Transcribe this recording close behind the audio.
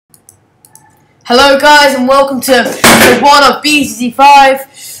Hello guys and welcome to episode 1 of BTD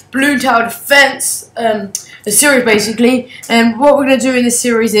 5 Balloon Tower Defense, a series basically. And what we're going to do in this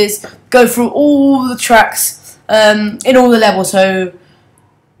series is go through all the tracks in all the levels, so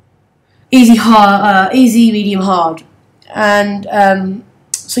easy, hard, easy, medium, hard. And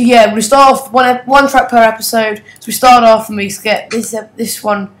so yeah, we start off one track per episode. So we start off and we get this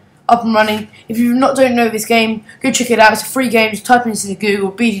one up and running. If you don't know this game, go check it out. It's a free game. Just type into the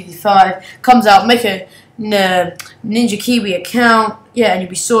Google BTD5, comes out. Make a Ninja Kiwi account, yeah, and you'll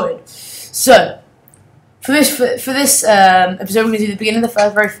be sorted. So for this episode, we're gonna do the beginning of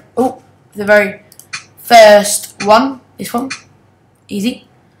the very first one. This one, easy.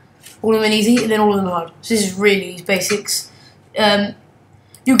 All of them easy, and then all of them hard. So this is really easy basics. You'll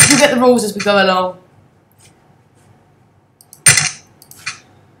get the rules as we go along.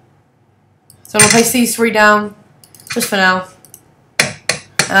 So I'm going to place these 3 down, just for now.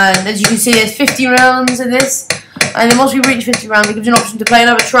 And as you can see, there's 50 rounds in this. And then once we reach 50 rounds, it gives you an option to play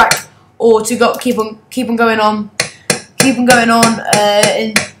another track or to keep on going on if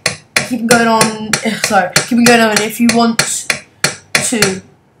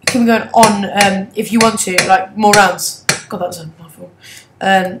you want to, like more rounds. God, that was a mouthful.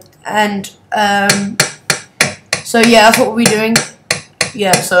 So yeah, that's what we'll be doing.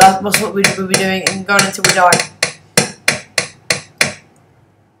 Yeah, so that's what we'll be doing and going until we die.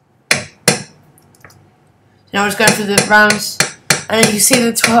 So now we're just going through the rounds, and as you can see in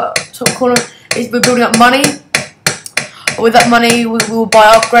the top corner, we're building up money. With that money, we will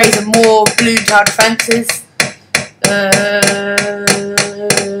buy upgrades and more balloon tower defences.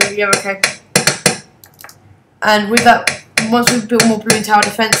 Yeah, okay. And with that, once we've built more balloon tower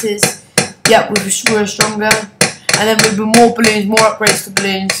defences, yeah, we're stronger. And then we'll build more balloons, more upgrades to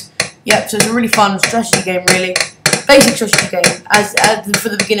balloons. Yep, so it's a really fun strategy game, really. Basic strategy game, as for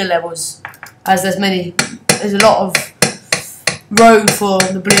the beginner levels. As there's a lot of road for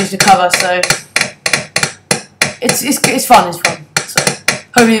the balloons to cover, so it's fun. So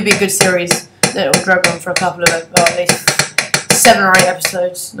hopefully it'll be a good series that will drag on for a couple of, at least 7 or 8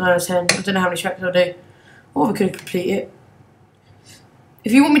 episodes, 9 or 10. I don't know how many tracks I'll do. Or we could complete it.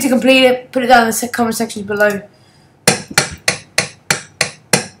 If you want me to complete it, put it down in the comment section below.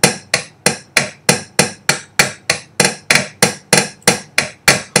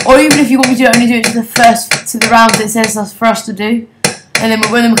 Or even if you want me to only do it to the rounds it says for us to do, and then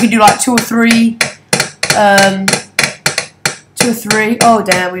we can do like 2 or 3. 2 or 3. Oh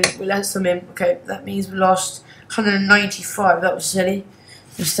damn, we let some in. Okay, that means we lost 195. That was silly.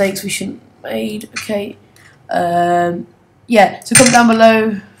 Mistakes we shouldn't have made. Okay. Yeah. So comment down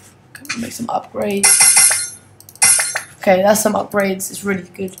below. Make some upgrades. Okay, that's some upgrades. It's really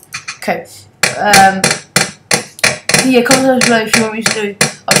good. Okay. Yeah, comment down below if you want me to do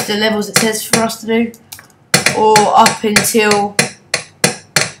up to the levels it says for us to do, or up until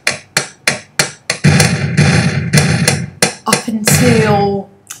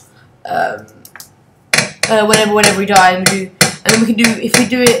whenever we die, and then we can do, if we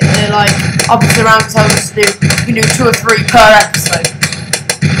do it like up to the round tells us to do, we can do 2 or 3 per episode.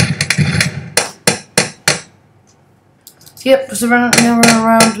 So yep, just around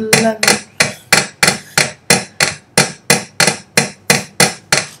 11.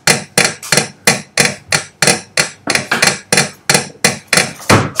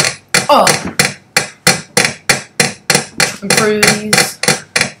 Oh, chopping through these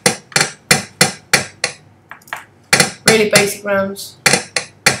really basic rounds.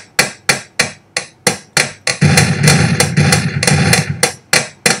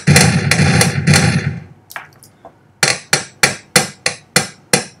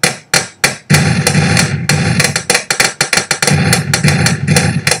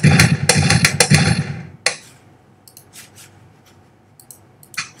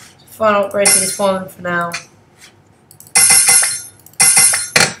 Final upgrade to this one for now.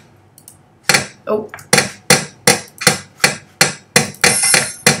 Oh.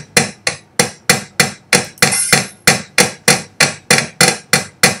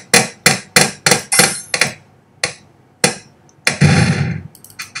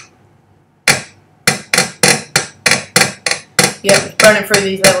 Yep, burning through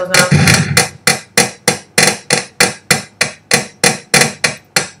these levels now.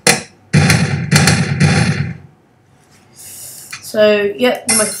 So, yeah,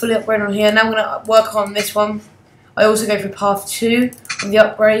 we'll make a fully upgrade on here. Now I'm going to work on this one. I also go for path 2 on the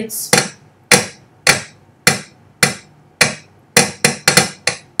upgrades.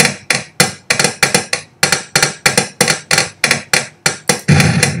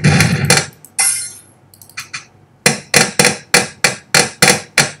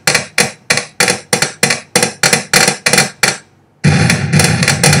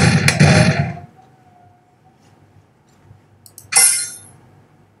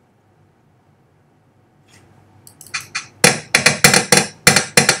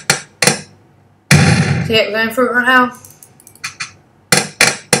 Okay, we're going through it right now.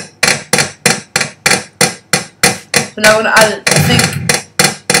 So now we're going to add it, I think.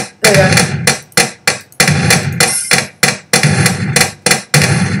 There we go.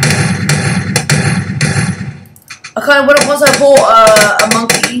 I kind of, once I bought a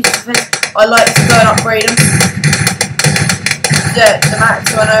monkey, I like to go and upgrade them. The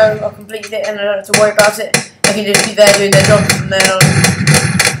max, so I know I completed it and I don't have to worry about it. I can just be there doing their job from then on.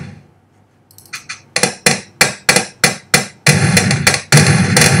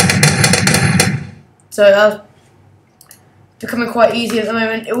 So that's becoming quite easy at the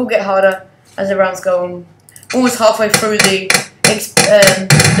moment. It will get harder as the rounds go on. Almost halfway through the 50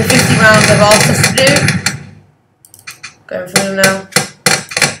 rounds I've asked us to do. Going through them now.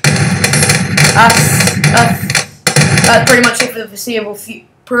 That's pretty much it for the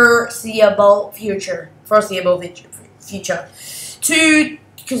foreseeable future. Two,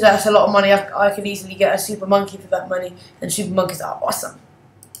 because that's a lot of money. I could easily get a super monkey for that money, and super monkeys are awesome.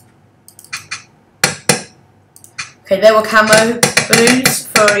 Okay, there were camo balloons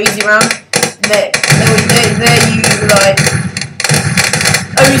for an easy round. There you like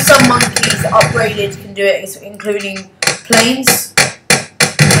only some monkeys upgraded can do it, including planes.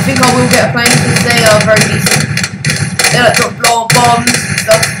 I think I will get a plane because they are very decent. They like drop blow bombs and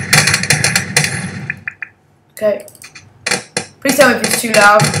stuff. Okay. Please tell me if it's too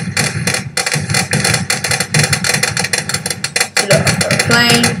loud. So look, I've got a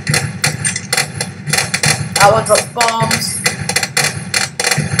plane. That one drops bombs.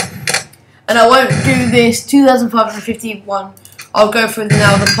 And I won't do this 2551. I'll go through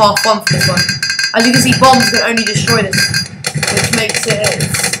now the path 1 for this one. As you can see, bombs can only destroy this, which makes it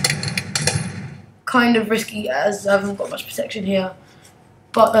kind of risky as I haven't got much protection here.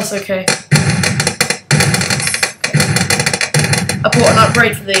 But that's okay. I bought an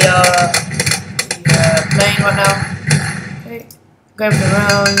upgrade for the plane right now. Okay, going for the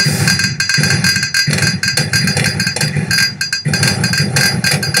rounds.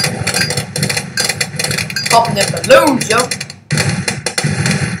 Popping the balloons, yo.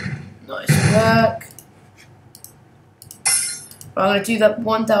 Nice work. But I'm going to do that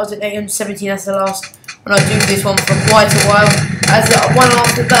 1817 as the last when I do this one for quite a while. As one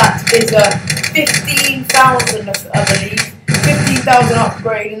after that is 15,000, I believe. 15,000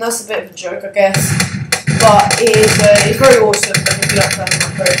 upgrade, and that's a bit of a joke, I guess. But it is it's very awesome if you like that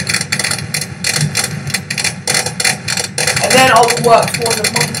upgrade. And then I will work towards a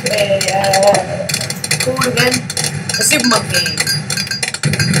monkey. Called again a super monkey.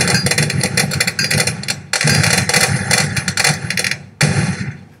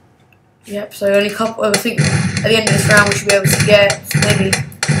 Yep, so only a couple. I think at the end of this round we should be able to get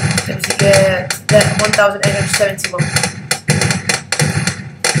that 1871.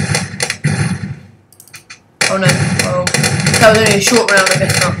 Oh no, well, that was only a short round, I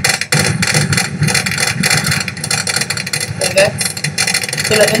guess not. There we go.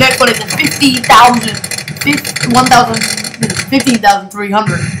 So look, the next one is a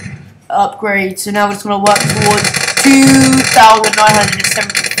 15,300 upgrade. So now we're just going to work towards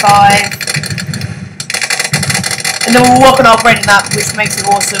 2,975. And then we'll work on upgrading that, which makes it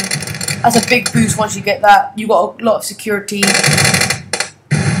awesome. That's a big boost once you get that. You've got a lot of security.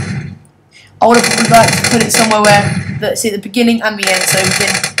 I would have probably liked to put it somewhere where that's at the beginning and the end, so we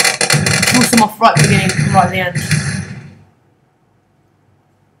can pull some off right at the beginning and right at the end.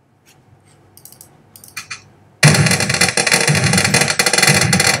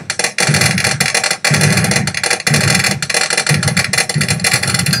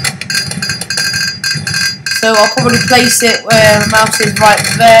 So I'll probably place it where the mouse is right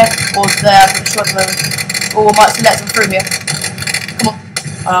there or there. I'm not sure at the moment. Or I might select them through here. Come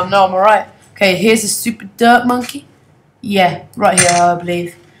on. No, I'm alright. Okay, here's a super dirt monkey. Yeah, right here, I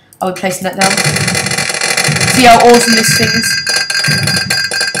believe. I'll be placing that down. See how awesome this thing is?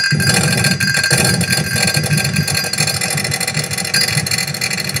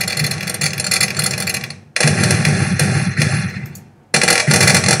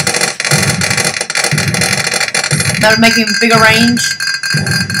 That would make him bigger range.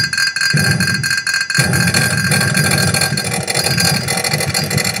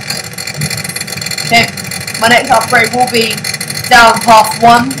 Okay, my next upgrade will be down half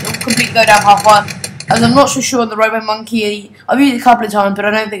 1. It will completely go down half 1. As I'm not so sure on the Robo Monkey. I've used it a couple of times, but I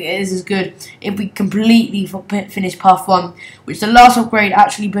don't think it is as good if we completely finish path 1, which the last upgrade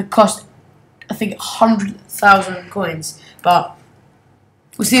actually cost, I think, 100,000 coins. But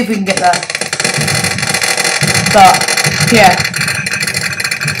we'll see if we can get that. But yeah,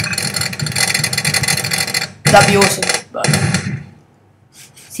 that'd be awesome. But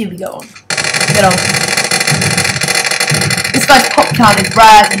see if we go on. You know, this guy's pop count is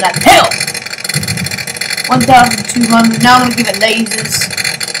razzing like hell. 1,200. Now I'm gonna give it lasers.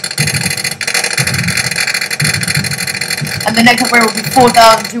 And the next upgrade will be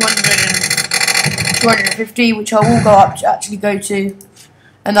 4,250, which I will go up to actually go to.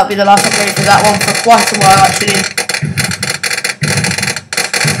 And that'll be the last upgrade for that one for quite a while actually.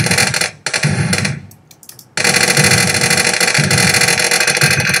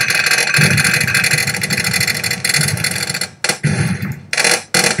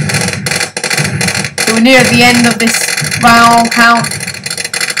 So we're near the end of this round count.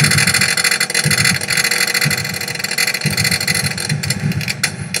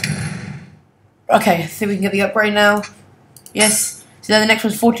 Okay, so we can get the upgrade now. Yes. So then the next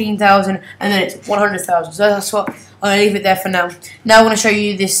one's 14,000, and then it's 100,000. So that's what I'm gonna leave it there for now. Now I'm gonna show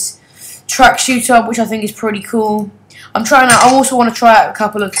you this track shooter, which I think is pretty cool. I also want to try out a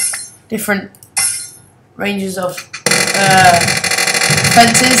couple of different ranges of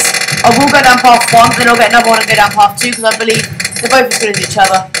fences. I will go down path 1, then I'll get another one and go down path 2 because I believe they're both as good as each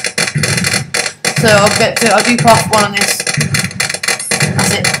other. So I'll do path 1 on this.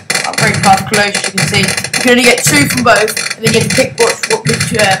 That's it. Upgrade path close, as you can see. You can only get 2 from both, and then you have to pick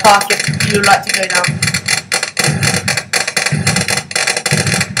which path you would like to go down.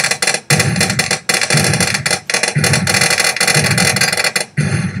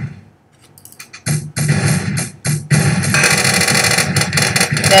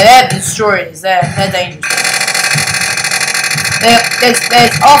 They're the destroyers. They're dangerous. There's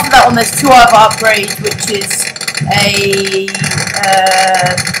after that one. There's 2 other upgrades, which is a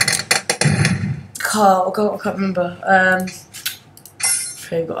I can't remember.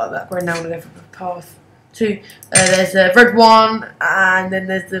 Okay, got that right now. I'm gonna go for path 2. There's a red one, and then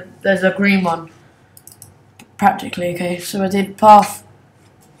there's a green one. Practically, okay. So I did path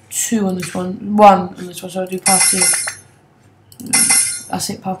 2 on this one, 1 on this one. So I'll do path 2. That's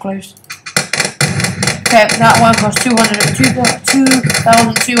it. Path closed. Okay, that one costs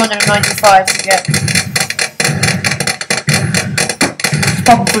 2,295 to get. Just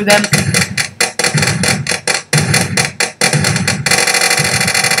pop through them.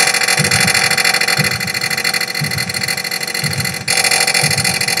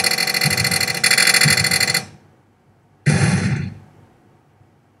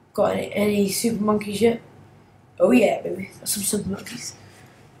 Got any super monkeys yet? Oh yeah, baby. Got some super monkeys.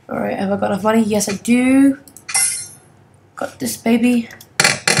 Alright, have I got enough money? Yes, I do. Got this, baby.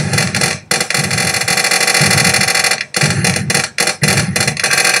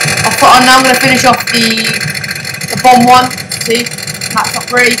 Now I'm going to finish off the bomb one. See? Max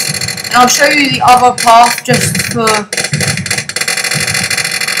upgrades. And I'll show you the other path just for...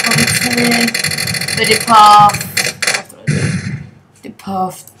 I did path... What did I do? I did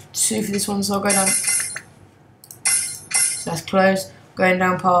path 2 for this one, so I'll go down. So that's closed. Going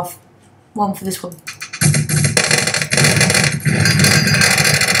down path 1 for this one.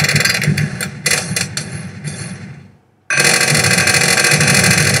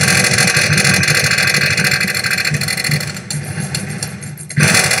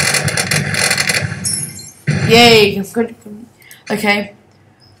 Yay! Good. Okay.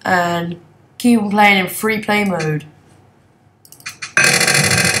 And keep on playing in free play mode.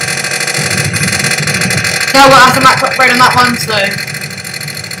 Now we'll have to max upgrade on that one, so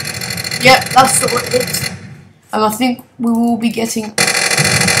yep, that's what it is. And I think we will be getting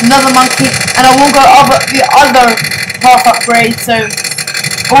another monkey, and I will go over the other path upgrade, so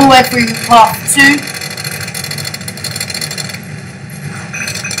all the way through path 2.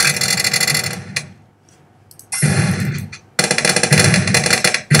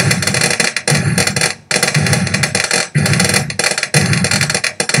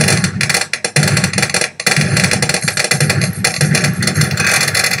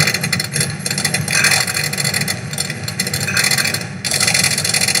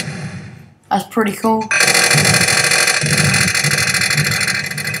 That's pretty cool.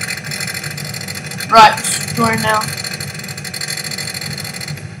 Right, destroying now.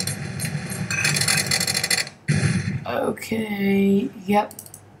 Okay, yep.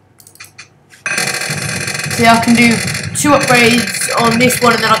 See, I can do 2 upgrades on this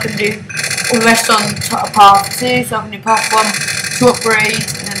one, and then I can do all the rest on path 2. So I can do path 1, 2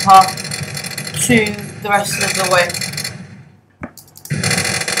 upgrades, and then path 2 the rest of the way.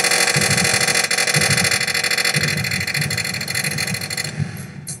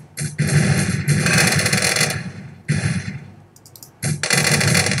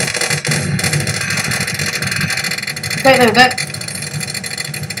 Okay, there we go.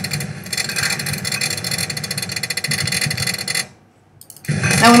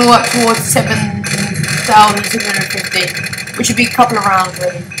 Now I'm going to work towards 7,250, which would be a couple of rounds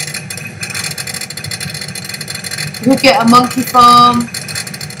really. We could get a monkey farm,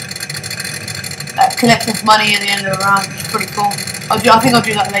 collect enough money at the end of the round, which is pretty cool. I think I'll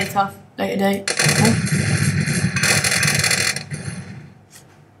do that later date.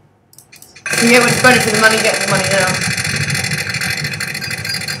 So yeah, we're going for the money, get the money now.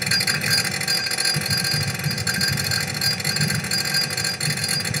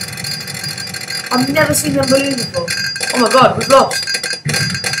 I've never seen them balloon before. Oh my god, we've lost.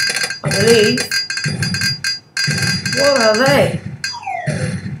 I believe. What are they?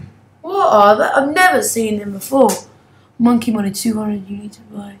 What are they? I've never seen them before. Monkey money 200 you need to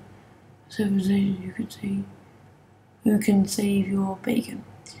buy. Civilization you can see. Who can save your bacon?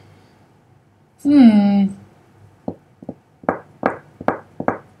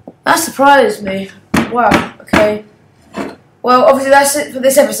 That surprised me. Wow, okay. Well, obviously that's it for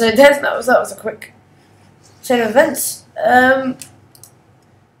this episode then. That was a quick chain of events.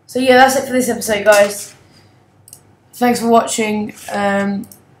 So yeah, that's it for this episode, guys. Thanks for watching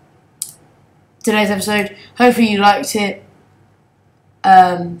today's episode. Hopefully you liked it.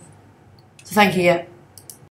 So thank you, yeah.